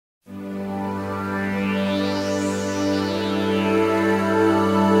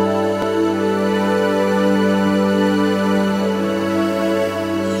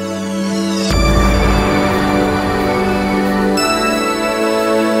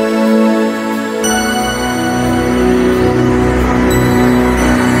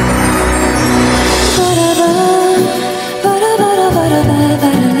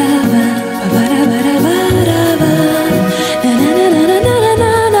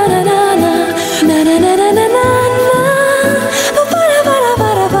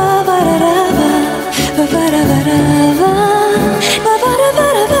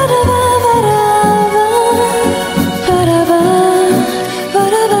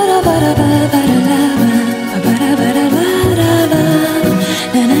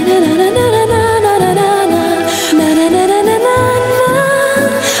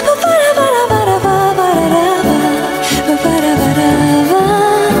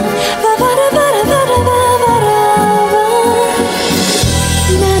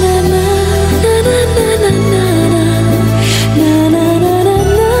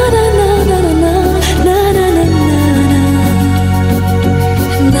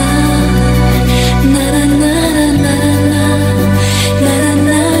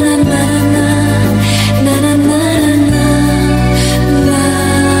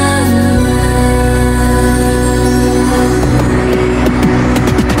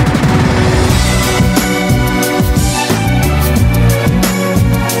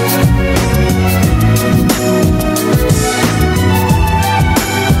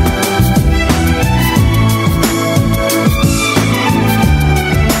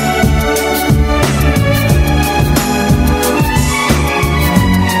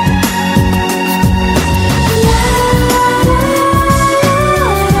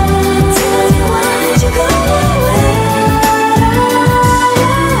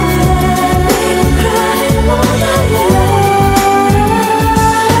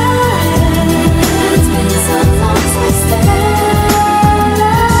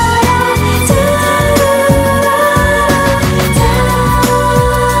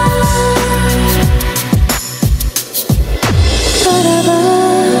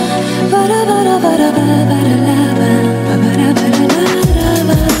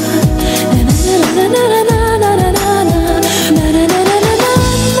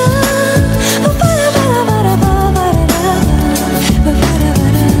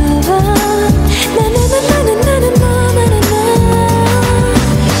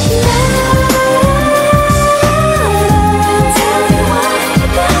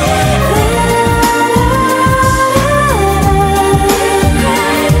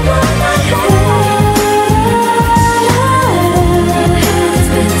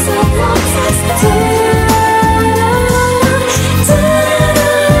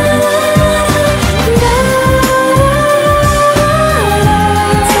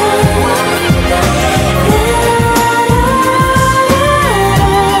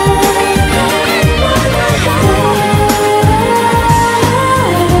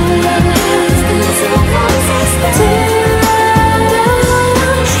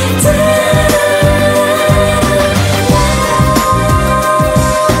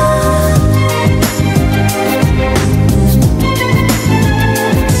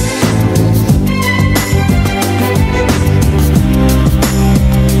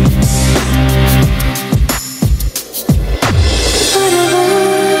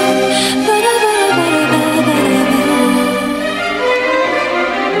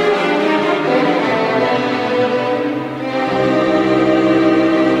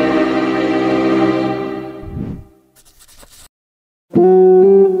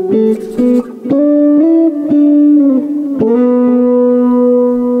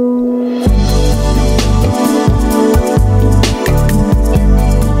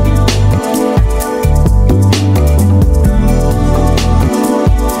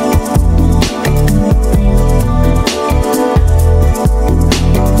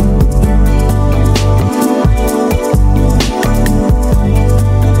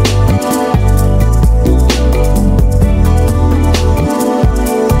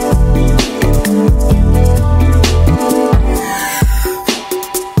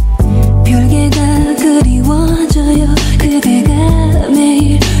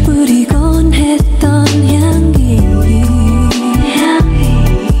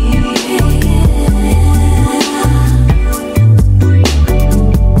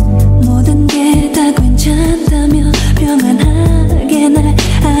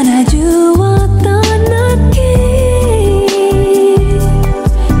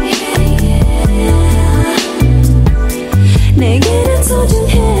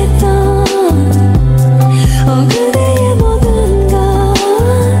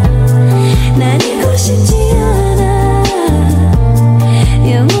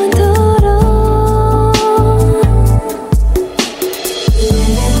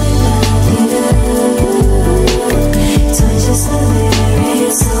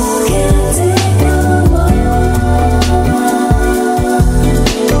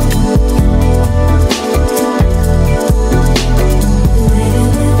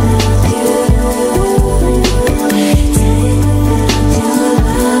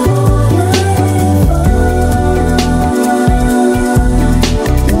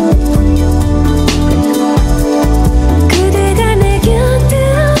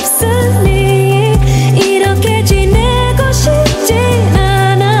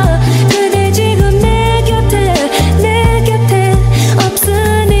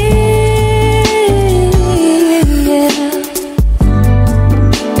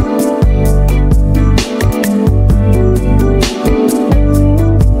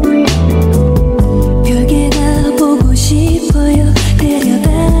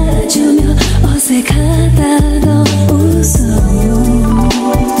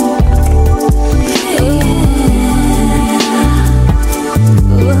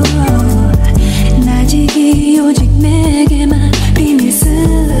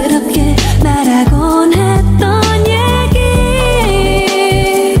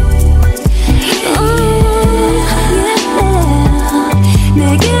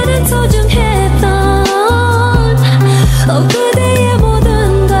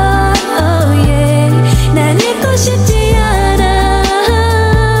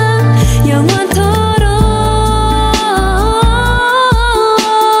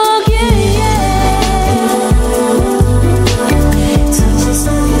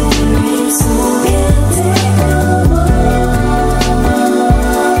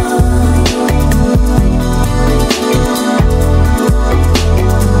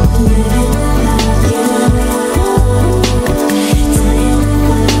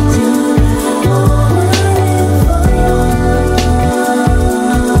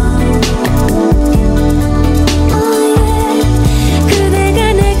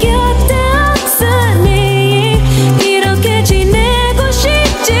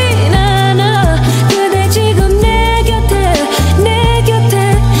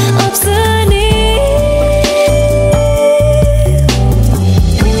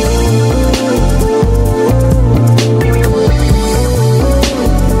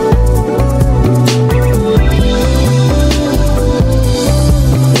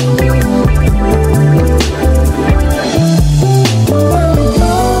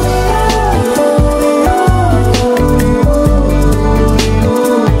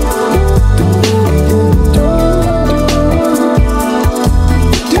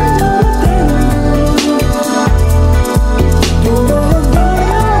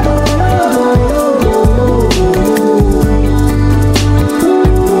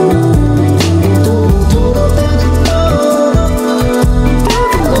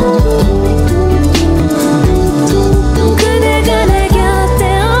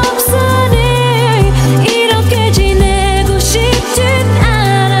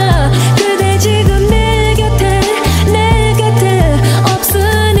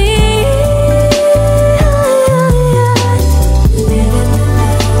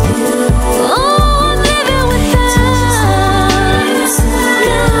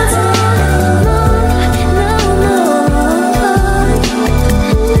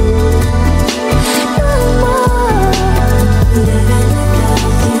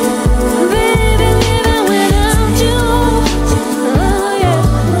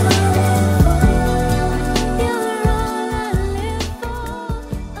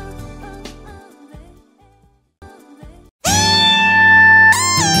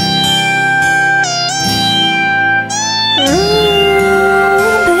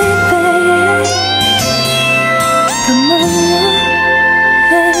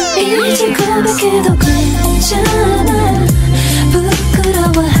이제 고백해도 괜찮아.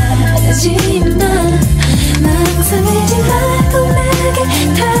 부끄러워하지마. 망설이지 말고 내게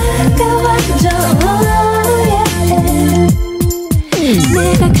다가와줘.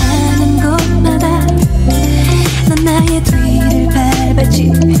 내가 가는 곳마다 넌 나의 뒤를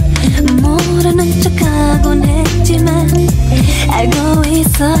밟았지. 모르는 척하곤 했지만 알고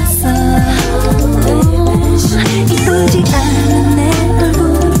있었어. 이쁘지 않은 내 얼굴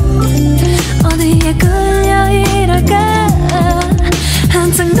어디에 끌려 이럴까.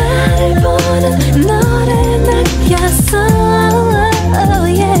 항상 나를 보는 너를 느꼈어.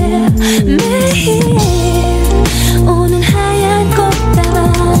 매일 오는 하얀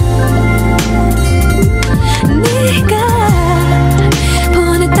꽃다발 네가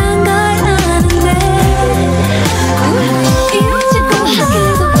보냈단 걸 아는데 이제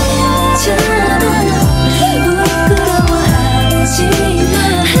고백해도 괜찮아. 부끄러워하지마.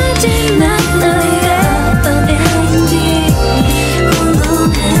 하지만 너희가 어떤 애인지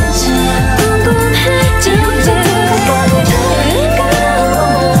궁금하지.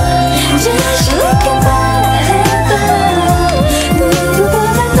 자식이 말해봐.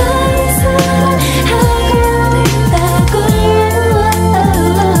 누구보다 너를 사랑하고 있다고.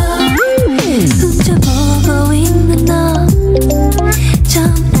 훔쳐보고 있는 너 처음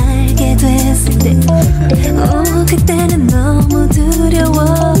알게 됐을 때 그때는 너무 두려워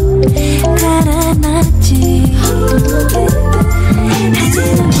달아났지.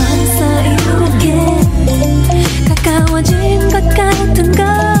 하지만 벌써 이렇게 가까워진 것 같은 걸.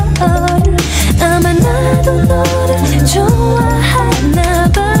 아마 나도 너를 좋아하나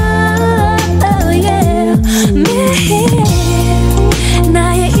봐. 매일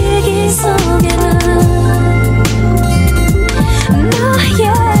나의 일기 속에는 너의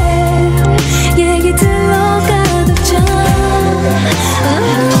얘기들로 가득 차.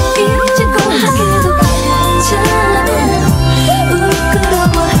 이제 고백해도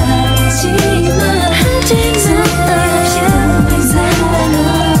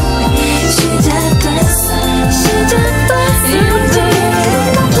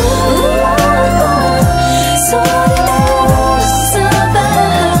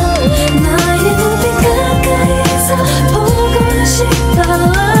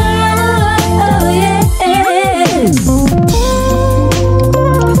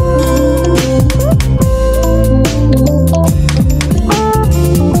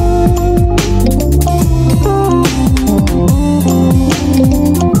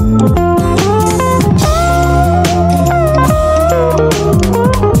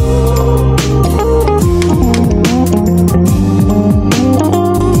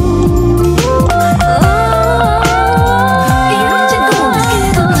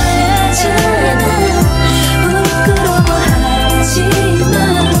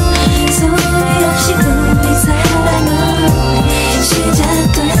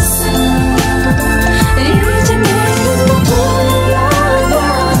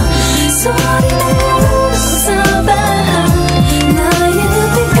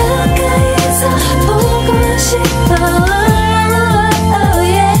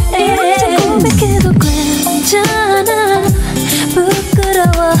괜찮아.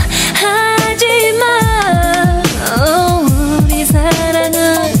 부끄러워하지마. 하지만 우리 사랑은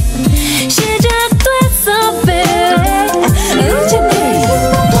시작됐어. 이제 소리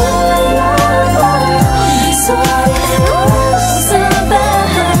내어봐.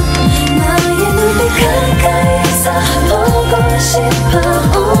 너의 눈빛 가까이서 보고 싶어.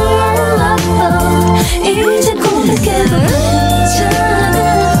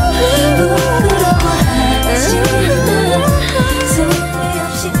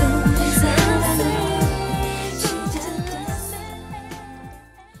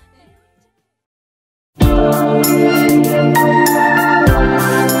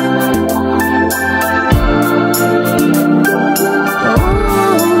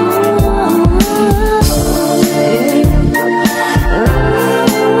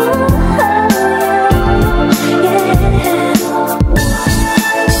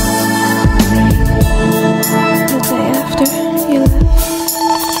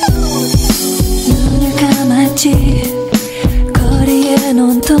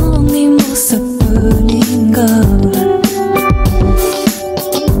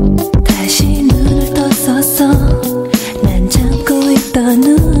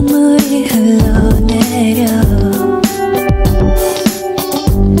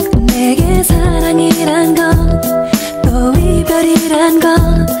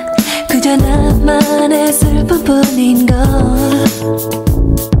 나만의 슬픔뿐인걸.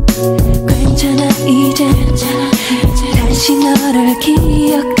 괜찮아 이제 다시 널 너를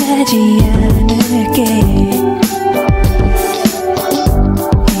기억하지 않을게.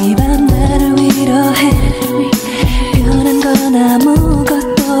 이 밤 나를 위로해. 변한 건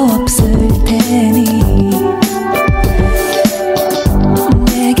아무것도 없을 테니.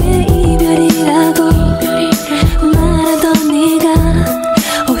 내게 이별이라고 말하던 네가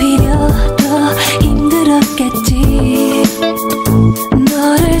오히려 더 힘들었겠지.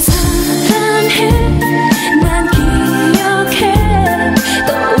 너를 사랑해. 난 기억해.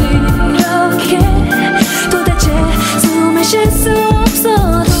 또 이렇게 도대체 숨을 쉴 수 없어.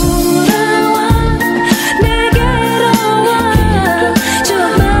 돌아와 내게로 와.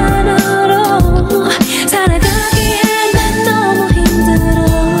 추억만으로 살아가기엔 난 너무 힘들어.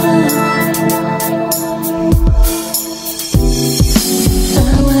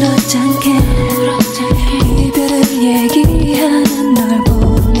 아무렇지 않게 이별을 얘기하는 널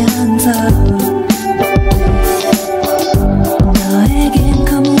보면서 너에겐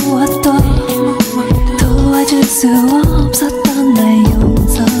그 무엇도 도와줄 수 없었던 날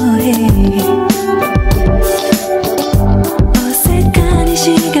용서해. 어색한 이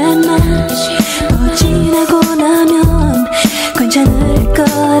시간만 또 지나고 나면 괜찮을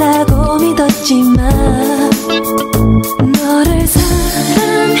거라고 믿었지만 너를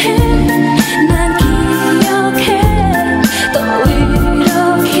사랑해. 난 기억해. 또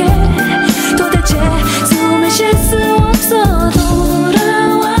이렇게 도대체 숨을 쉴 수 없어.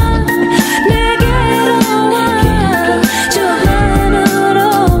 돌아와 내게로 와. 추억만으로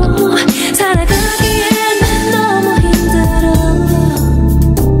살아가기엔 난 너무 힘들어.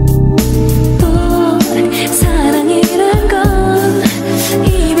 또 사랑이란 건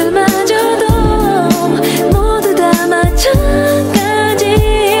이별마저도 모두 다 마찬가지일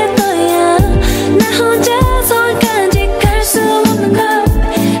거야. 나 혼자서 간직할 수 없는 걸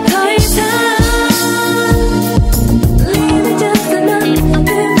더 이상. Leave it just enough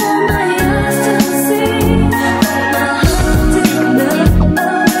before my eyes to see. My heart taken up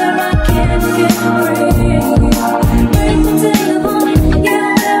where I can't get free. Break me to the bone, yeah,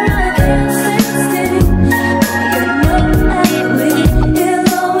 where I can't stay still. You know I will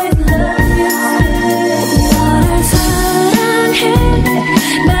always love you still. 너를 사랑해.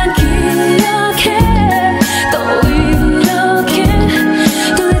 난 기억해. 또 이렇게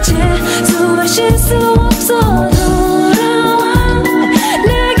도대체 숨을 쉴 수 없어. 돌아와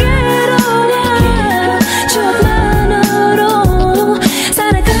내게로 와. 추억만으로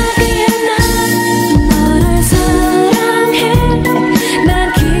살아가기엔 난 너를 사랑해. 난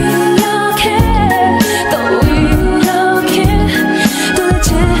기억해. 또 이렇게 도대체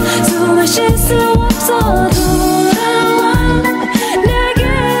숨을 쉴 수 없어. 돌아와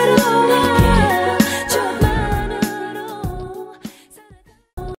내게로 와. 추억만으로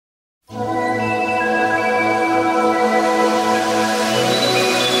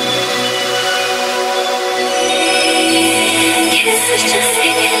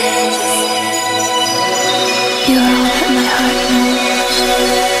You're all that my heart knows.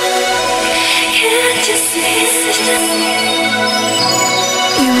 Can't you see?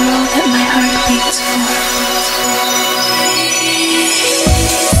 You're all that my heart beats for.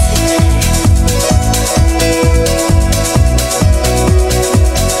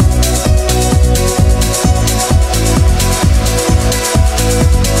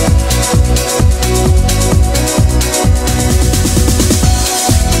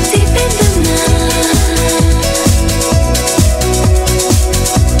 Deep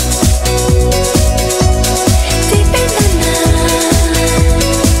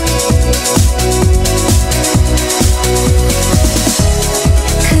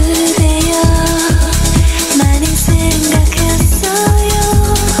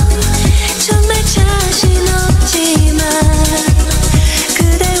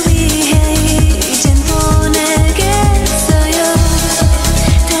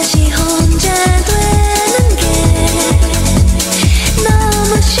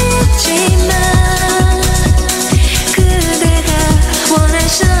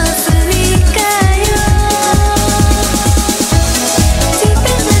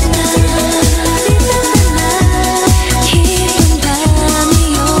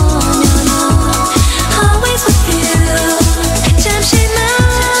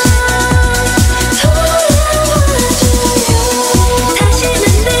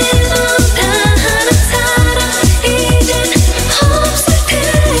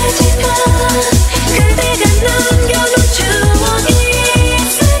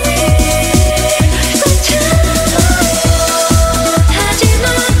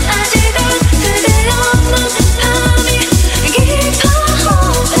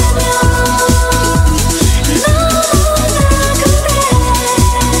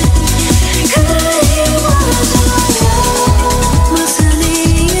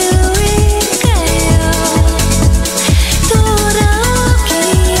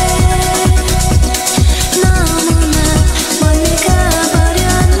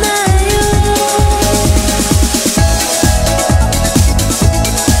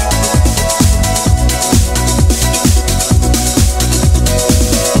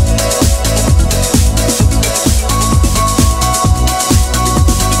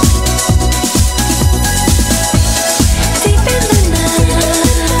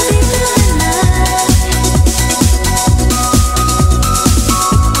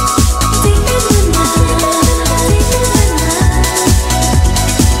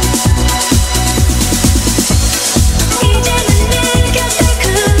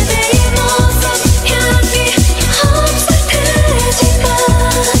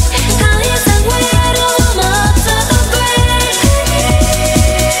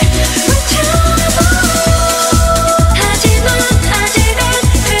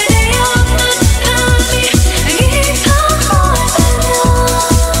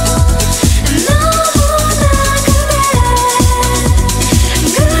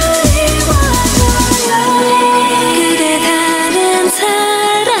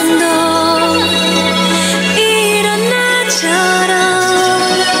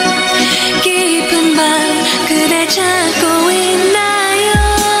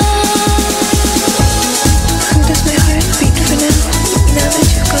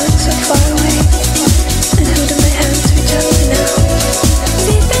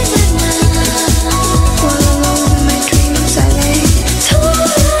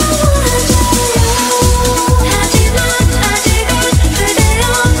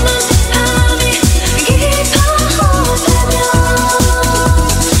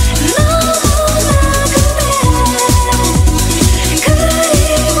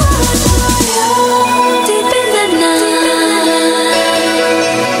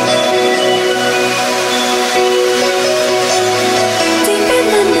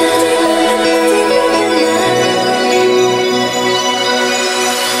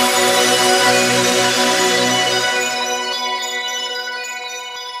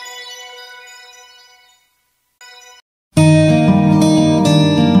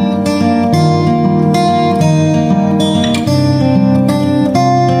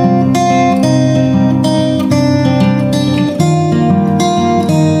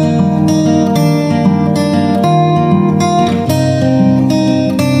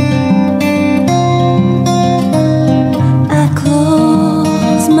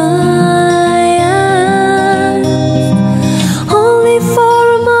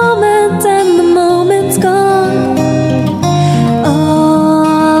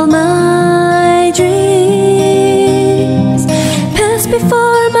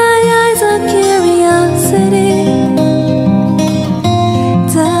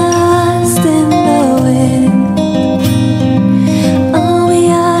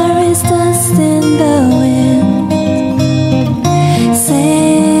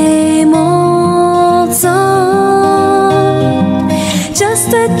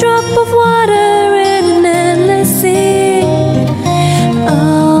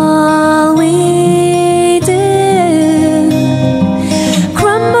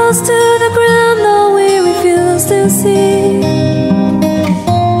close to the ground, though we refuse to see.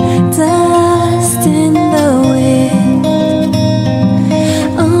 Dust in the wind.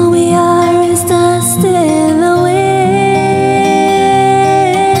 All we are is dust in the wind.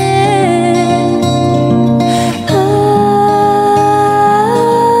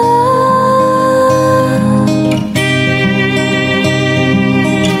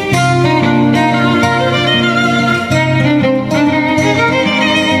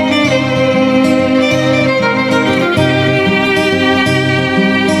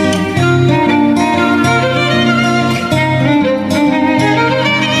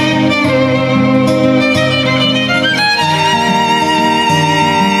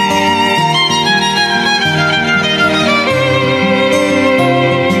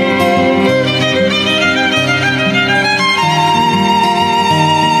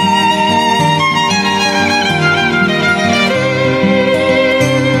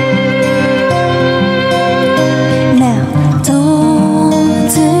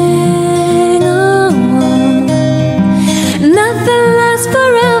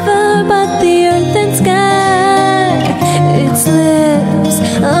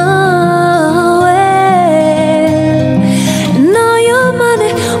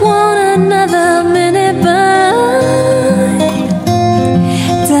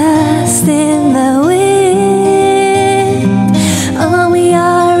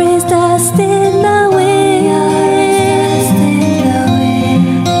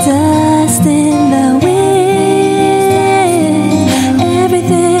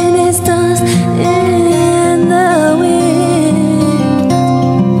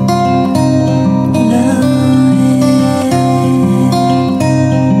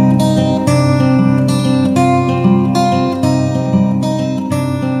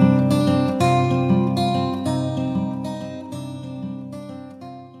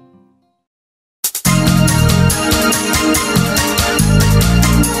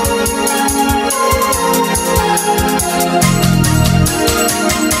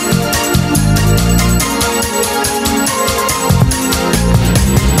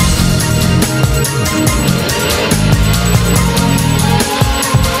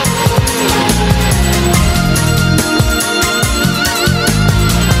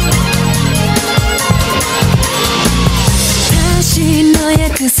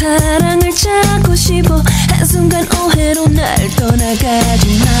 그 사랑을 찾고 싶어. 한순간 오해로 날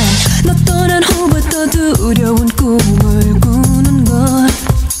떠나가지 마. 너 떠난 후부터 두려운 꿈을 꾸는 걸.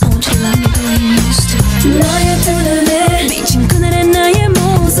 너의 두 눈에 비친 그날의 나의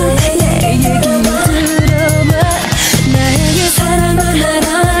모습. 내 얘기 들어봐. 나에게 사랑을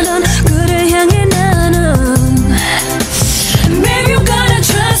말하던 그를 향해 나는 Baby you gotta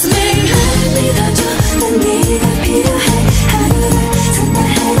trust me. 날 믿어줘. 난 네가 필요해.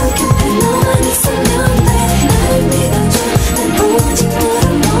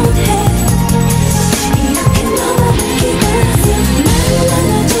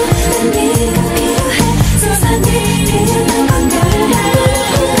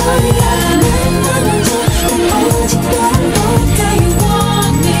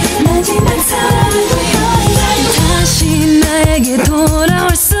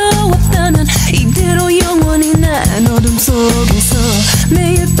 돌아올 수 없다면 이대로 영원히 난 어둠 속에서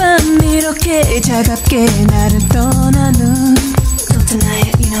매일 밤 이렇게 차갑게 나를 떠나는 Don't deny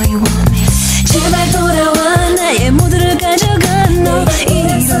it, you know you want me. 제발 돌아와. 나의 모두를 가져간 너.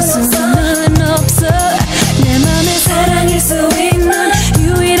 이럴 수는 없어. 내 맘에 사랑일 수 있는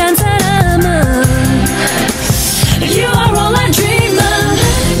유일한 사람은 You are all I dream of.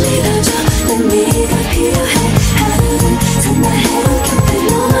 날 믿어줘. 난 네가 필요해. 하루는 산나해로 곁에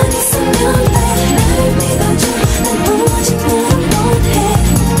너만 있으면 돼. 날 믿어줘. 난 오직 너를 원해.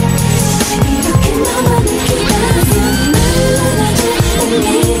 이렇게 너만을 기다려. 날 안아줘. 난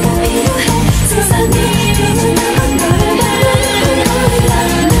네가 필요해. 세상이 이제는 너를 바라는 거야.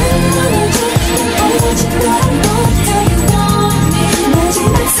 날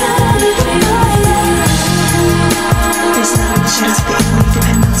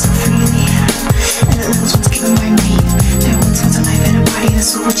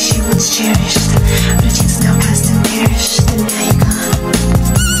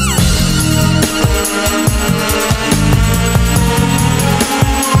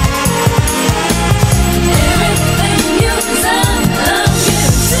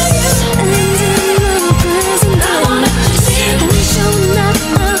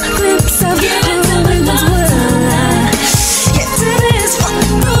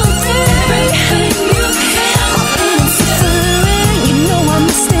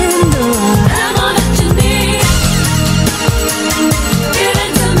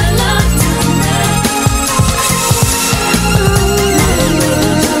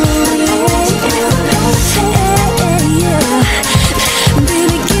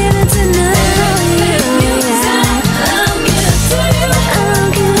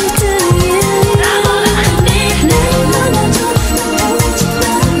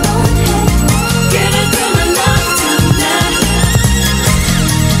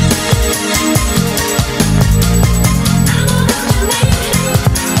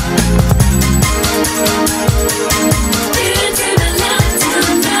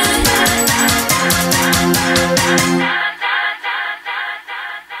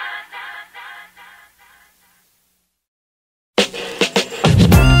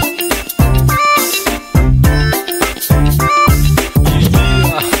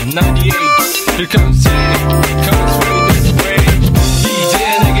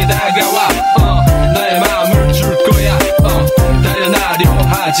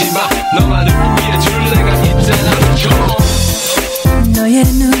걱정하지마 너만을 위해 줄 내가 있잖아 너의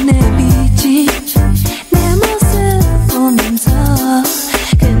눈에 비친 내 모습 보면서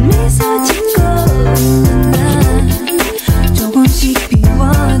큰 미소 짓고 있는 나 조금씩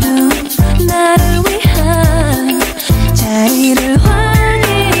비워둔 나를 위한 자리를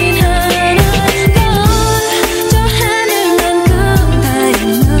확인하는 걸 저 하늘만큼 다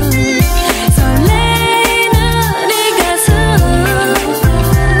있는 설레이는 이 가슴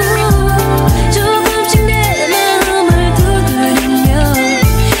조금씩 내 마음을 두드리며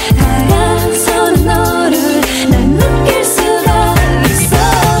다가서는 너를 난 느낄 수가 있어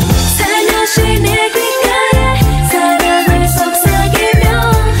살며시 내 귓가에 사랑을 속삭이며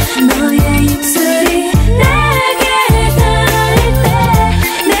너의 입술이 내게 닿을 때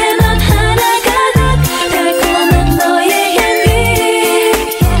내 맘 하나 가득 달콤한 너의 향기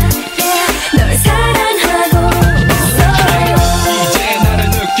널 사랑하고 있어 이제 나를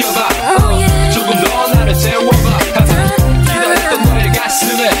느껴봐 조금 더 나를 채워봐 기다렸던 너의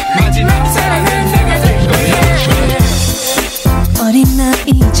가슴에 마지막 사랑은 내가 될 거야 어린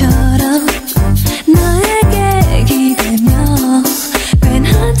나이처럼 너에게 기대며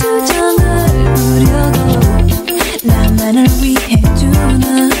괜한 투정을 부려도 나만을 위해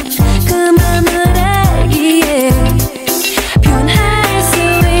주는 그 맘을 알기에 변할 수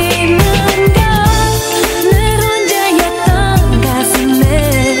있는 걸 늘 혼자였던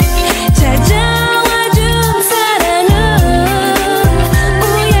가슴에 찾아와 준 사랑은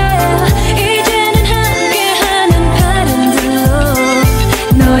이제는 함께하는 바람들로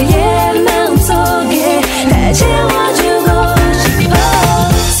너의 마음속에 다 채워주고 싶어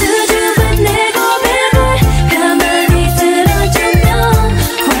수줍은 내 고백을 가만히 들어주며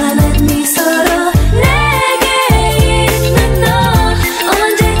환한 미소로 내게 있는 너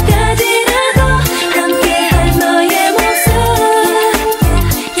언제까지라도 함께할 너의 모습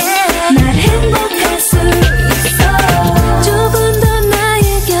날 행복할 수 있어 조금 더 나의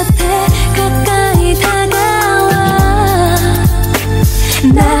곁에 가까이 다가와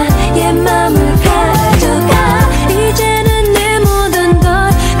나의 맘을 가져가 이제는 내 모든 걸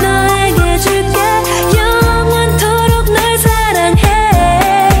너에게 줄게 영원토록 널 사랑해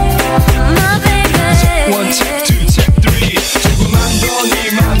My baby One check, two check, three 조금만 더 네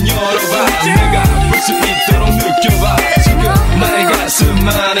맘 열어봐 내가 볼 수 있도록 느껴봐 지금 나의 가슴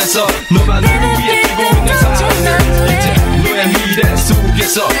안에서 너만을 위해 뛰고 있는 사랑을 이제 너의 미래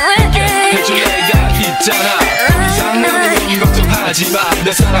속에서 함께 해줄 내가 있잖아 더 이상 아무런 걱정하지마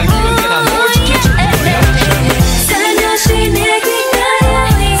내 사랑이 언제나 널 지켜줄 거야 살며시 내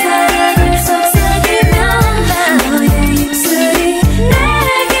귓가에 사랑을 속삭이며 너의 입술이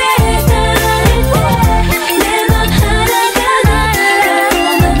내게 닿을 때 내 맘 하나 가득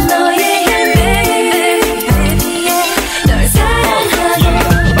달콤한 너의 향기 널 사랑하고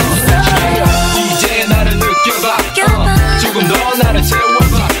이제 나를 느껴봐 조금 더 나를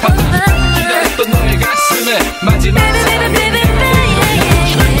채워봐 기다렸던 너의 가슴에 마지막 사랑은 내가 될 거야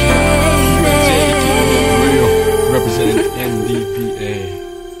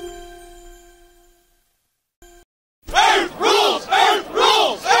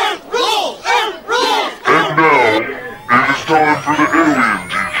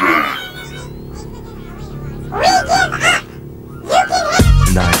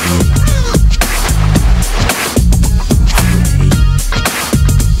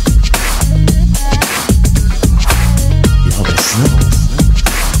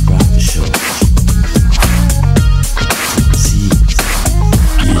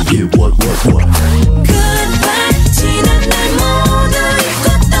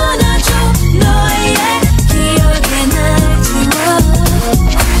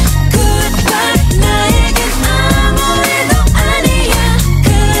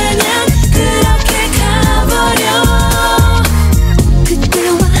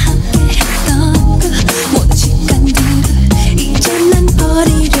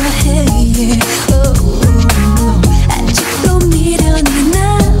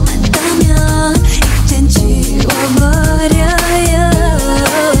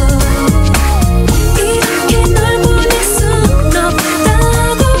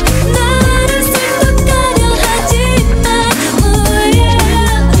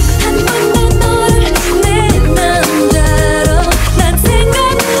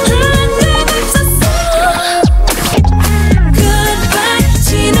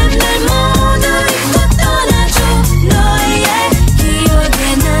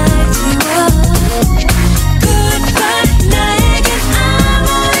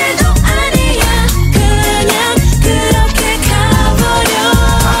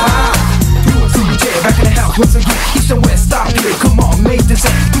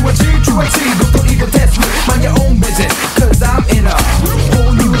지워지고 또 이거 test me mind your own business cause I'm in a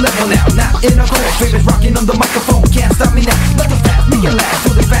whole new level now not in a cold feelings rocking on the microphone can't stop me now nothing fast me and last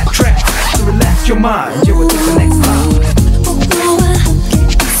to the fat track to relax your mind you will take the next line 뽀뽀와 함께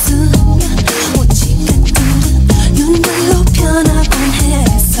있으면 오직 같은 눈물로 변하곤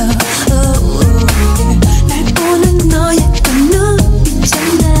해서 날 보는 너의 그 눈빛에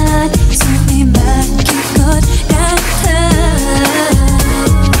난 숨이 막힐 것 같아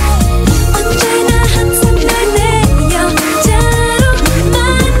언제나 항상 널 내 여자로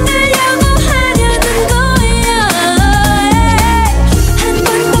만들려고 하려는 거야 한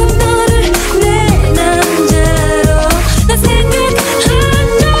번도 너를 내 남자로 난 생각한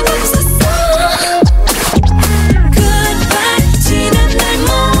적 없었어 Goodbye 지난 날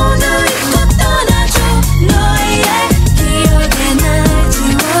모두 잊고 떠나줘 너의 기억에 날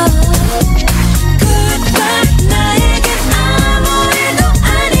지워 Goodbye 나에겐 아무 일도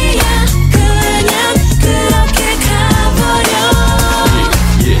아니야 그냥 그렇게 가버려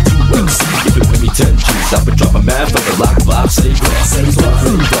Yeah, well, see, if you pay me 10 G's, I've been dropping mad for the lock vibe, say grass, say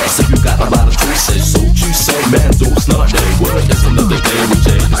grass. If you got a lot of choices, so you so man, those not their word. It's another day with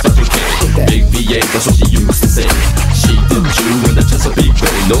J.ae, it's not okay. Big VA, that's what she used to say. She did you, and that's just a big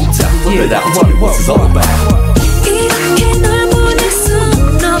way. No time for it out, tell me what it's all about. 이렇게 널 보낼 순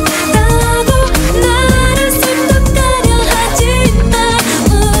없다고 나를 설득하려 하지만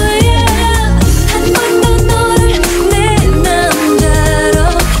한 번도 너를 내 남자로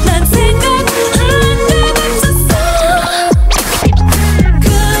난 생각한 적 없었어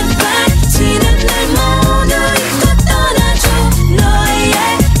Goodbye 지난 날 모두 잊고 떠나줘 너의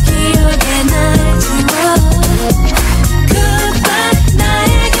기억에 날 지워 Goodbye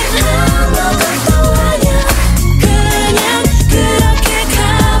나에겐 아무것도 아냐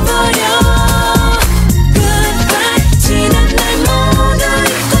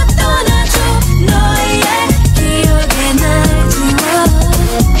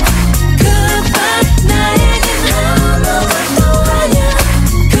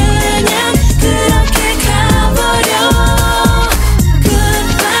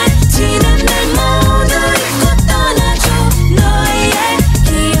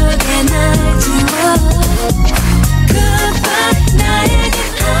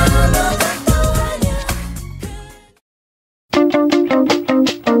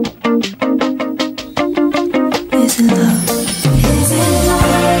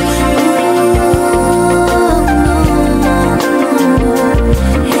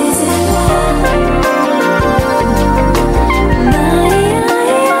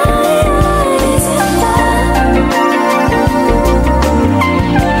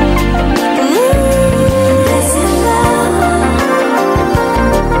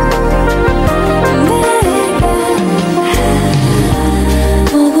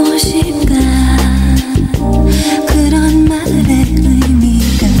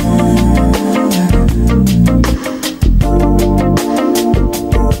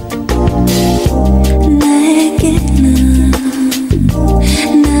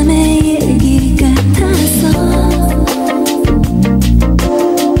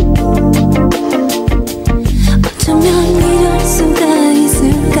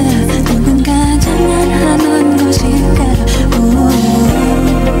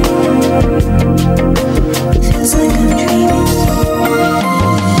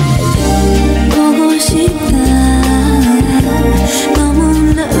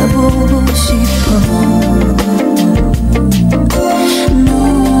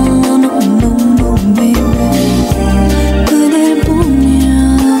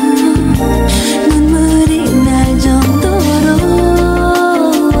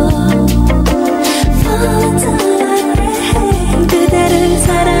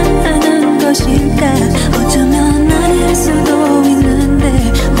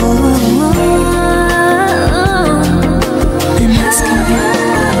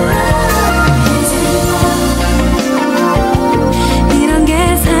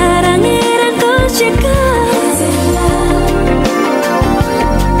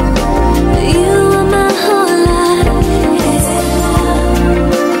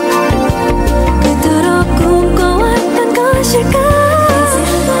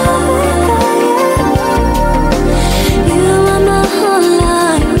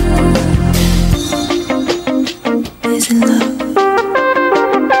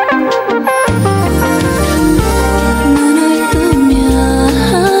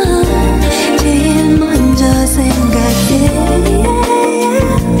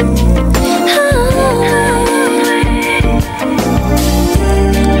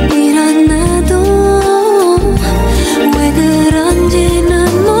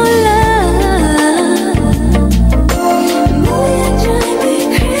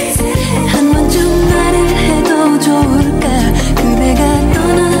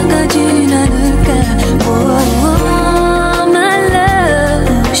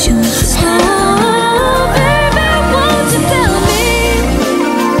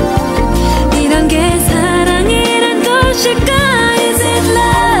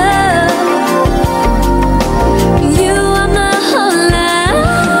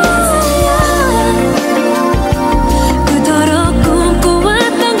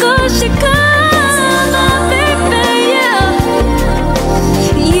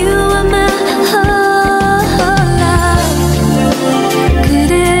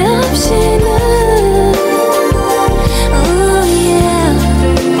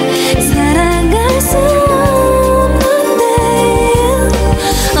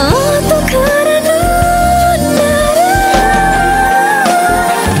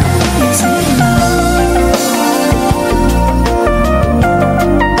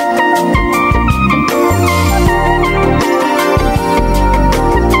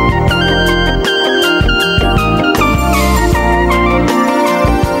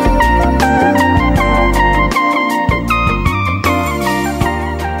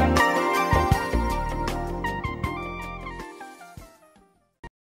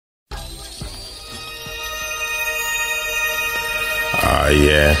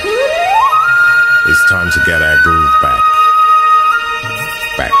Yeah. It's time to get our groove back.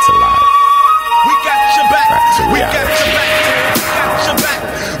 Back to life. We got your back. Back to We got reality. your back.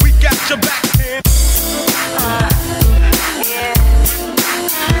 We got your back.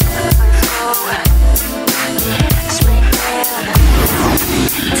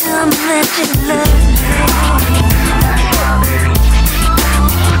 Tell me that you love me.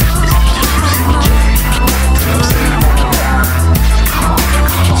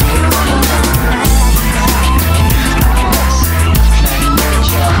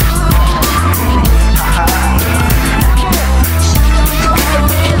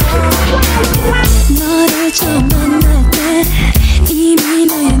 너를 처음 만날 때 이미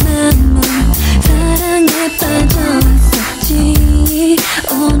너의 마음은 사랑에 빠져있었지.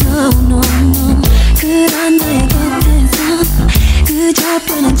 Oh no no no. 그런 너의 곁에서 그저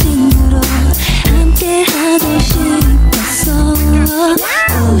편한 친구로 함께하고 싶었어.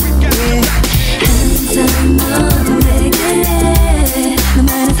 Oh yeah. 항상 넌 내게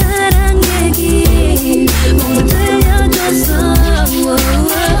너만의 사랑 얘기 모두 들려줬어.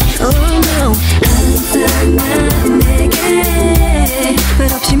 Oh no. 항상 난 내게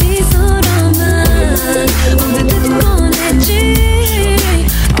말없이 미소로만 모두 듣곤 했지.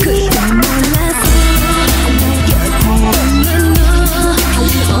 그때 몰랐어 내 곁에 있는 너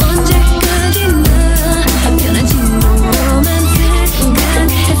언제까지나 편한 친구로만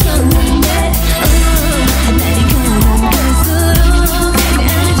생각했었는데 날이 가면 갈수록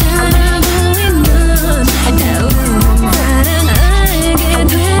잘 보이는 타오르는 사랑 알게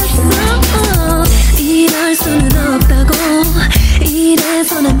됐어. 이럴 수는 없다고 이래선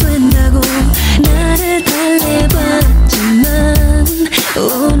안 된다고 나를 달래봤지만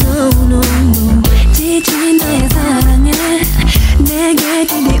Oh no no no. 지친 나의 사랑에 내게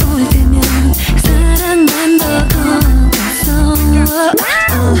기대 올 때면 사랑만 더 커졌어.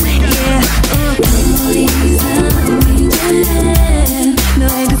 Oh yeah. 더 이상 이제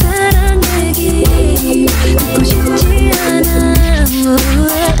너의 그 사랑 얘기 듣고 싶지 않아. No.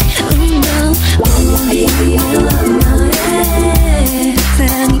 오히려 너의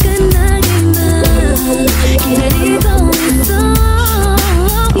사랑이 끝나기만 기다리고 있어.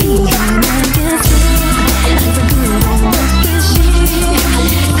 이제 알겠어. 항상 그런 듯이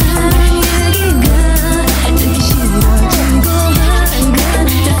사랑 얘기가 듣기 싫어지고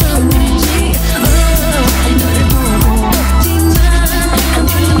한간됐었는지. 너를 보고 있지만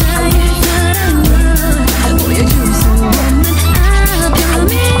한편 나의 사랑은 보여줄 수 없는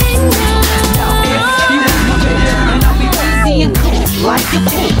아픔인 걸. Like you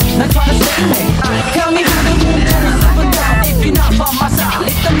do, not try to stay me. Tell me how to move down, up and down. If you're not by my side,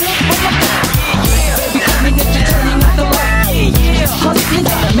 it's the move from my side. Baby, coming at you, turning up the light. Hustling,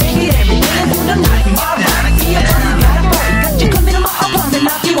 gotta make it every day into the night. My mind, yeah, turning out a boy. Got you coming in my apartment,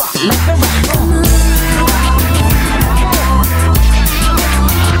 knock you off, left and right.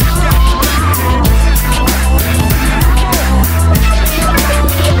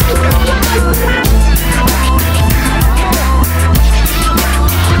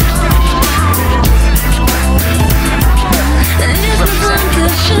 It's the one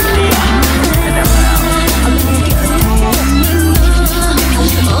that should be.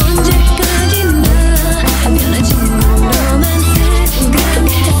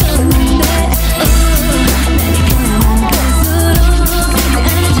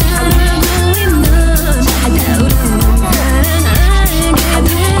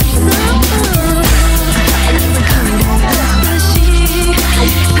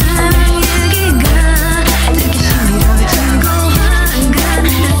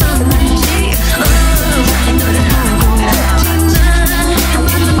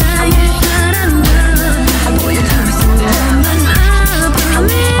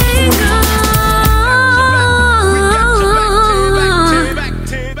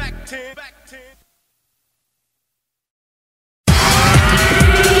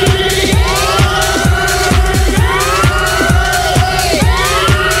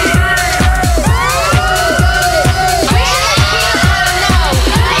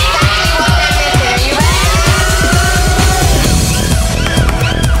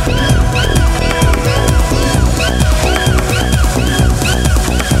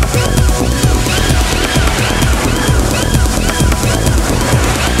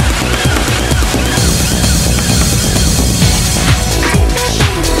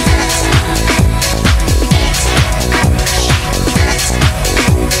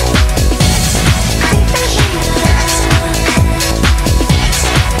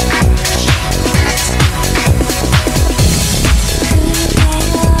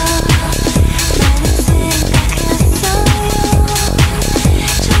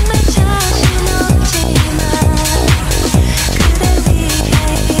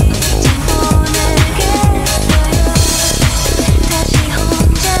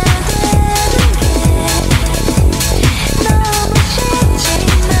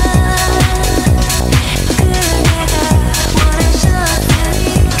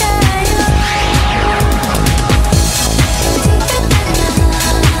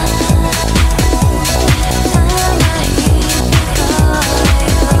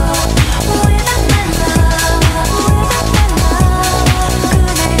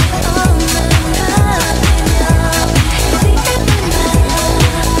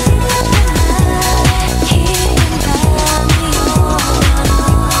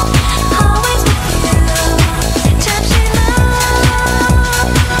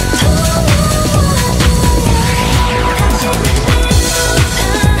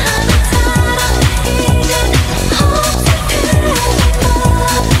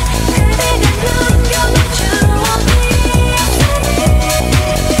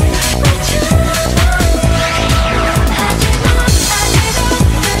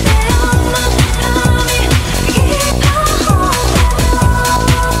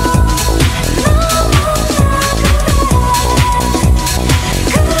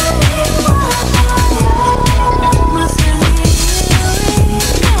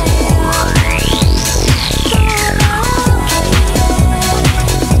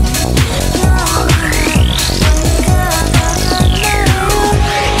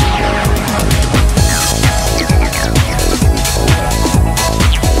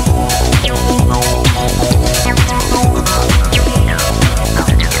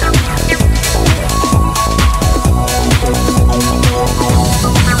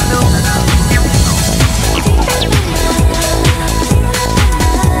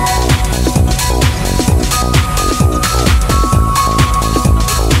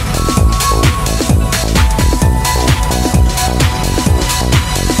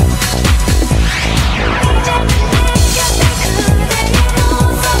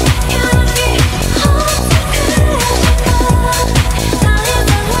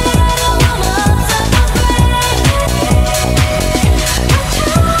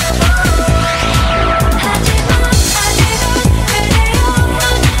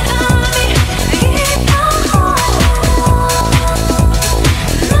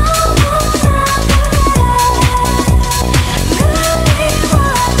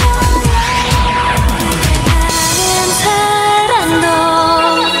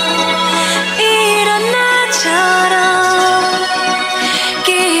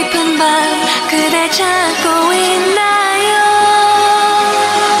 찾고 있나요?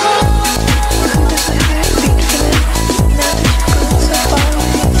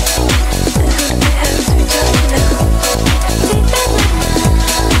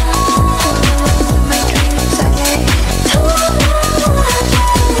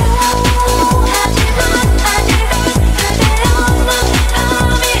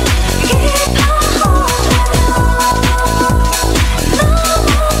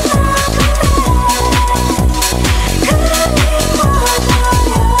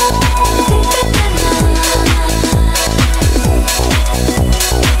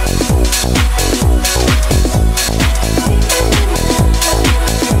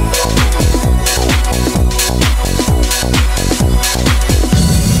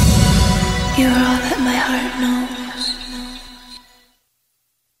 You're all that my heart knows.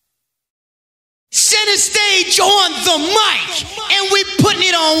 Center stage on the mic, and we putting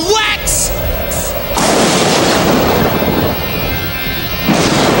it on wax.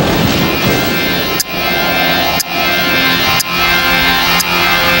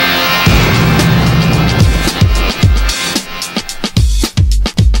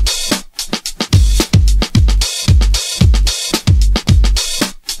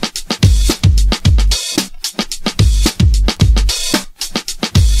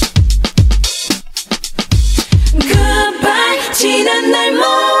 지난 날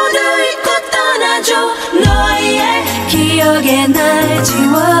모두 잊고 떠나줘 너의 기억에 날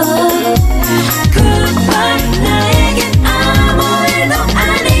지워 Goodbye 나에겐 아무 일도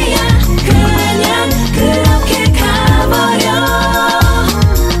아니야 그냥 그렇게 가버려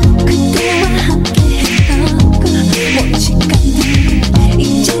그때와 함께했던 그 먼 시간들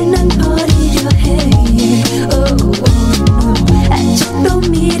이제 난 버리려 해 oh, oh, no. 아직도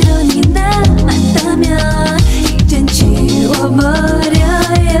미련이 남았다면 이젠 지워버려요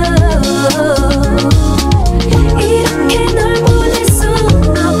이렇게 널 보낼 순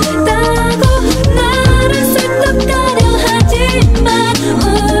없다고 나를 설득하려 하지만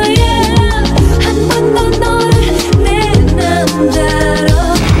oh yeah 한 번도 너를 내 남자로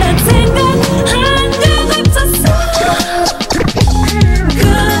난 생각한 적 없었어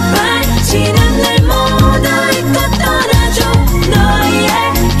Goodbye 지난 날 모두 잊고 떠나줘 너의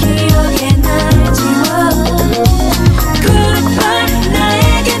기억에 날 지워 Goodbye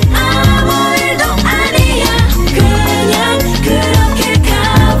나에겐 아무 일도 아니야 그냥 그렇게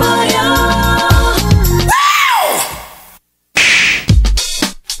가버려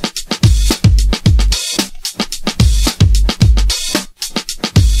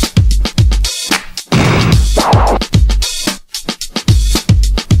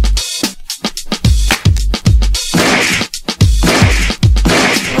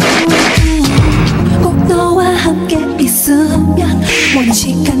꼭 너와 함께 있으면 먼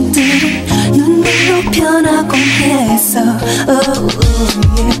시간들은 눈물로 변하곤 했어 oh,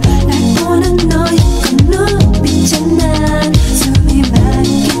 yeah.